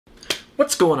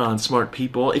What's going on, smart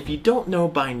people? If you don't know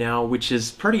by now, which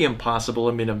is pretty impossible,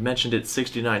 I mean, I've mentioned it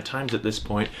 69 times at this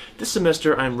point, this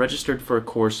semester I'm registered for a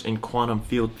course in quantum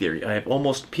field theory. I have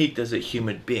almost peaked as a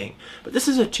human being. But this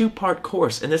is a two-part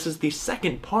course, and this is the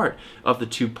second part of the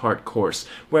two-part course,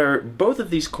 where both of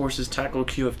these courses tackle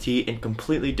QFT in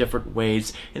completely different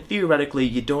ways, and theoretically,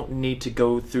 you don't need to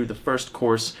go through the first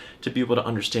course to be able to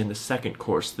understand the second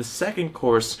course. The second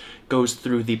course goes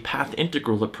through the path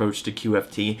integral approach to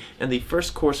QFT, and the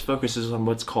first course focuses on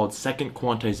what's called second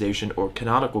quantization or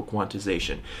canonical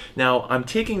quantization. Now, I'm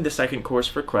taking the second course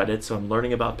for credit, so I'm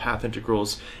learning about path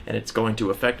integrals, and it's going to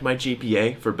affect my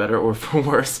GPA, for better or for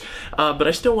worse, but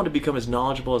I still want to become as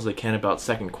knowledgeable as I can about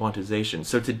second quantization.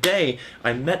 So today,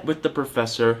 I met with the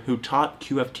professor who taught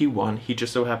QFT1. He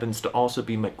just so happens to also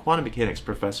be my quantum mechanics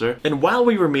professor, and while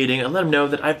we were meeting, I let him know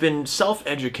that I've been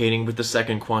self-educating with the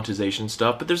second quantization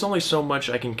stuff, but there's only so much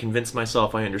I can convince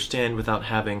myself I understand without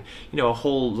having, a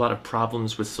whole lot of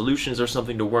problems with solutions or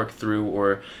something to work through,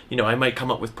 or, I might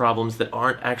come up with problems that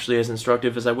aren't actually as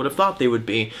instructive as I would have thought they would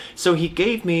be. So he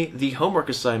gave me the homework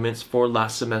assignments for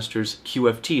last semester's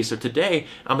QFT. So today,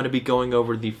 I'm going to be going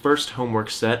over the first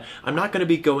homework set. I'm not going to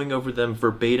be going over them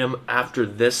verbatim after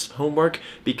this homework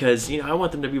because, I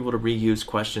want them to be able to reuse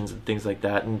questions and things like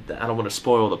that, and I don't want to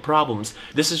spoil the problems.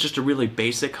 This is just a really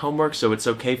basic homework, so it's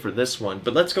okay for this one.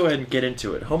 But let's go ahead and get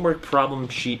into it. Homework problem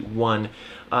sheet 1.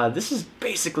 This is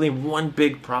basically one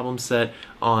big problem set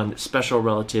on special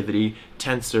relativity,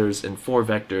 tensors, and 4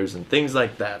 vectors, and things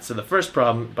like that. So the first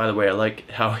problem, by the way, I like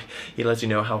how he lets you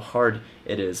know how hard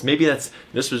it is. Maybe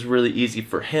this was really easy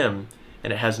for him,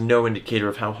 and it has no indicator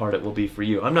of how hard it will be for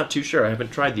you. I'm not too sure. I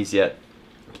haven't tried these yet.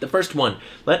 The first one,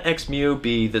 let x mu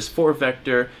be this 4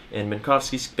 vector in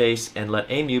Minkowski space, and let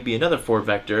a mu be another 4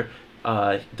 vector,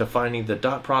 defining the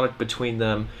dot product between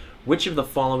them. Which of the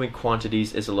following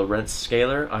quantities is a Lorentz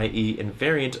scalar, i.e.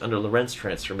 invariant under Lorentz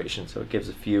transformation? So it gives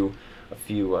a few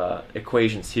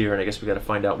equations here, and I guess we got to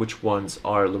find out which ones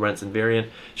are Lorentz invariant.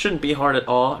 Shouldn't be hard at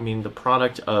all. I mean, the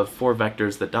product of 4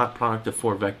 vectors, the dot product of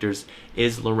 4 vectors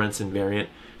is Lorentz invariant.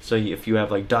 So if you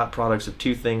have like dot products of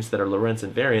 2 things that are Lorentz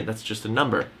invariant, that's just a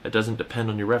number. It doesn't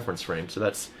depend on your reference frame. So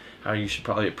that's how you should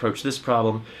probably approach this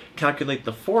problem. Calculate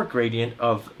the 4 gradient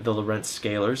of the Lorentz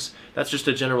scalars. That's just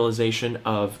a generalization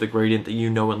of the gradient that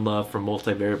you know and love from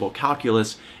multivariable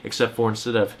calculus, except for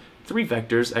instead of 3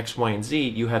 vectors, x, y, and z,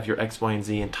 you have your x, y, and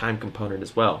z and time component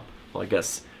as well. Well, I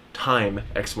guess time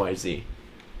x, y, z.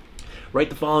 Write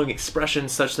the following expression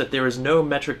such that there is no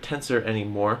metric tensor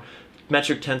anymore.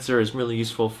 Metric tensor is really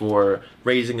useful for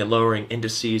raising and lowering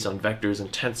indices on vectors and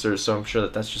tensors, so I'm sure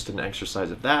that that's just an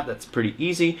exercise of that. That's pretty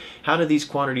easy. How do these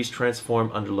quantities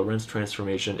transform under Lorentz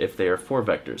transformation if they are 4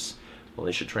 vectors? Well,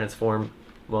 they should transform,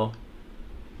 well,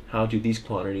 how do these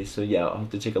quantities? So yeah, I'll have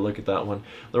to take a look at that one.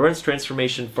 Lorentz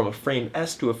transformation from a frame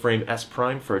S to a frame S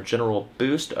prime for a general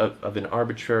boost of an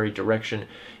arbitrary direction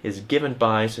is given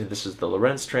by, so this is the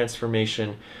Lorentz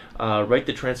transformation. Write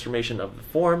the transformation of the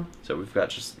form. So we've got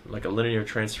just like a linear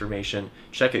transformation.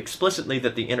 Check explicitly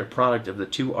that the inner product of the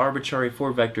 2 arbitrary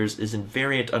 4 vectors is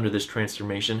invariant under this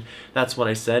transformation. That's what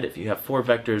I said. If you have 4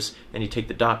 vectors and you take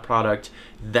the dot product,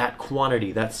 that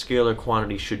quantity, that scalar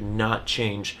quantity, should not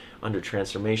change under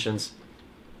transformations,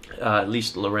 at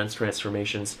least Lorentz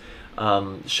transformations.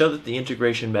 Show that the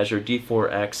integration measure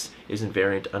d4x is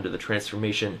invariant under the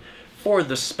transformation for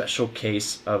the special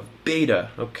case of beta.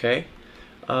 Okay.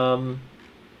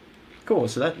 Cool,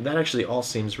 so that actually all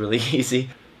seems really easy.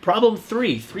 Problem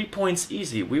 3, 3 points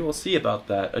easy. We will see about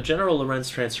that. A general Lorentz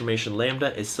transformation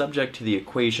lambda is subject to the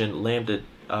equation lambda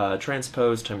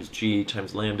transpose times g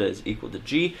times lambda is equal to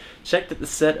g. Check that the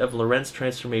set of Lorentz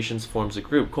transformations forms a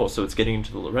group. Cool, so it's getting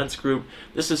into the Lorentz group.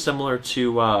 This is similar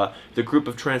to the group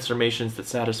of transformations that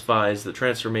satisfies the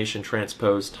transformation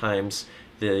transpose times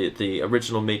the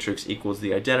original matrix equals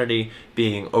the identity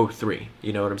being O3.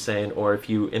 You know what I'm saying? Or if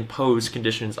you impose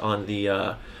conditions on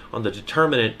the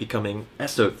determinant becoming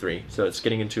SO3. So it's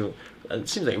getting into, it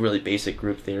seems like really basic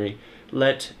group theory.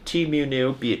 Let T mu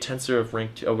nu be a tensor of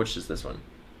rank 2, which is this one?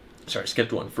 Sorry,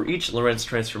 skipped one. For each Lorentz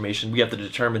transformation, we have the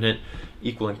determinant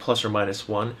equaling plus or minus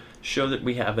 1. Show that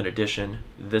we have in addition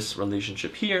this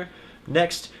relationship here.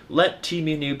 Next, let T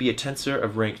mu nu be a tensor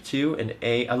of rank 2 and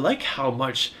A. I like how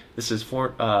much this is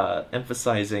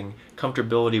emphasizing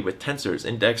comfortability with tensors,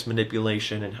 index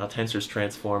manipulation, and how tensors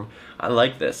transform. I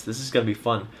like this. This is going to be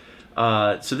fun.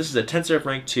 So this is a tensor of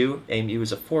rank 2. A mu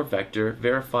is a 4 vector.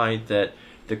 Verify that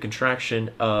the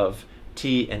contraction of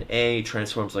T and A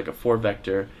transforms like a 4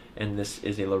 vector, and this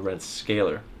is a Lorentz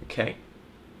scalar. Okay?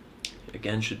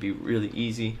 Again, should be really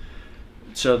easy.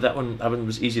 So that one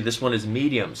was easy. This one is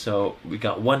medium. So we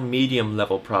got one medium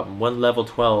level problem, one level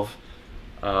 12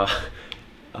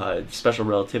 special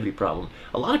relativity problem.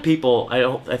 A lot of people,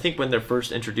 I think when they're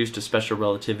first introduced to special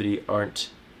relativity, aren't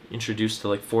introduced to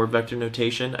like 4-vector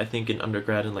notation. I think in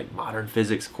undergrad and like modern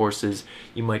physics courses,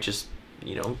 you might just,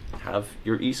 have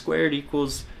your E squared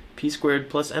equals P squared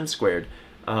plus M squared,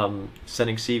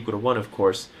 setting C equal to 1, of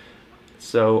course.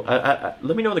 So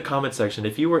let me know in the comment section,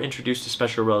 if you were introduced to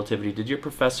special relativity, did your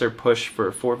professor push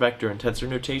for 4-vector and tensor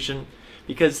notation?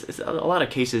 Because in a lot of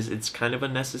cases it's kind of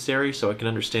unnecessary, so I can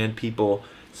understand people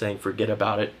saying forget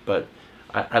about it, but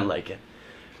I like it.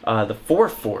 The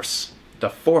force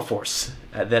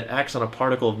that acts on a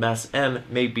particle of mass m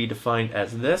may be defined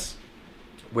as this,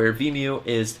 where v mu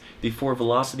is the forward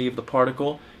velocity of the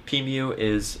particle, p mu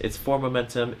is its forward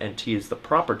momentum, and t is the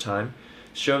proper time.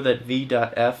 Show that v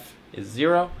dot f is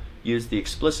 0. Use the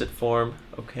explicit form.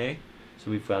 Okay, so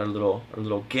we've got our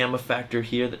little gamma factor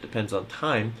here that depends on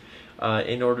time.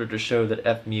 In order to show that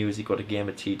f mu is equal to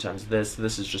gamma t times this.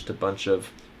 This is just a bunch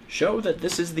of show that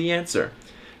this is the answer.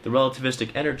 The relativistic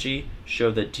energy,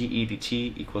 show that dE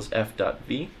dt equals f dot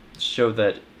v. Show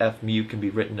that f mu can be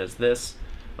written as this.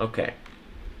 Okay.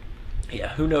 Yeah,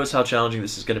 who knows how challenging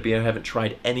this is going to be. I haven't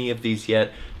tried any of these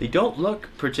yet. They don't look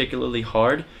particularly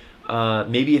hard.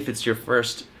 Maybe if it's your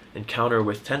first encounter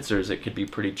with tensors, it could be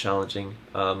pretty challenging.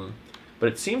 But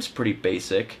it seems pretty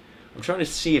basic. I'm trying to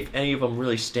see if any of them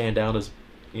really stand out as,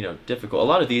 difficult. A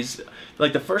lot of these,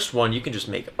 like the first one, you can just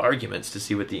make arguments to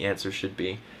see what the answer should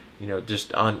be.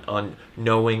 Just on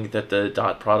knowing that the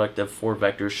dot product of 4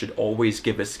 vectors should always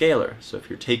give a scalar. So if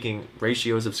you're taking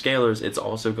ratios of scalars, it's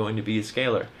also going to be a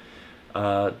scalar.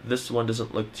 This one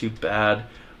doesn't look too bad.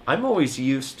 I'm always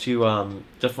used to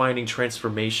defining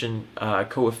transformation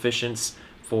coefficients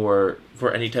for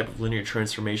any type of linear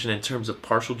transformation in terms of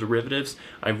partial derivatives.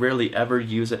 I rarely ever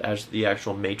use it as the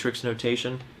actual matrix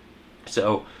notation.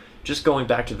 So just going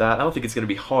back to that, I don't think it's going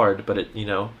to be hard, but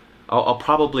I'll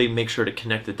probably make sure to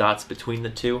connect the dots between the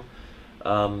two.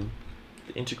 The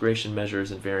integration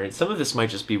measures and variance. Some of this might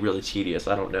just be really tedious.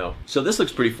 I don't know. So this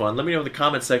looks pretty fun. Let me know in the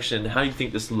comment section how you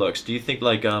think this looks. Do you think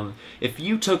if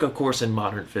you took a course in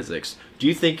modern physics, do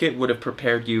you think it would have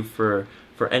prepared you for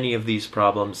any of these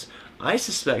problems? I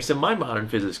suspect, so my modern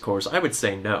physics course, I would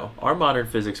say no. Our modern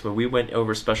physics, when we went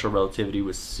over special relativity,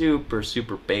 was super,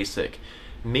 super basic.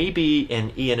 Maybe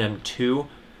in E&M 2,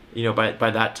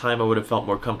 by that time I would have felt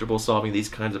more comfortable solving these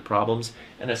kinds of problems,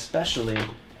 and especially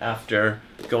after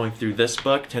going through this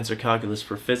book, Tensor Calculus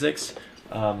for Physics.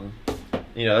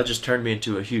 That just turned me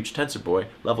into a huge tensor boy,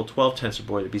 level 12 tensor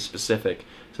boy to be specific.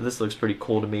 So this looks pretty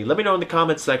cool to me. Let me know in the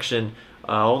comments section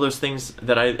all those things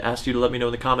that I asked you to let me know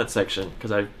in the comments section,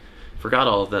 because I forgot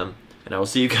all of them, and I will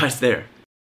see you guys there.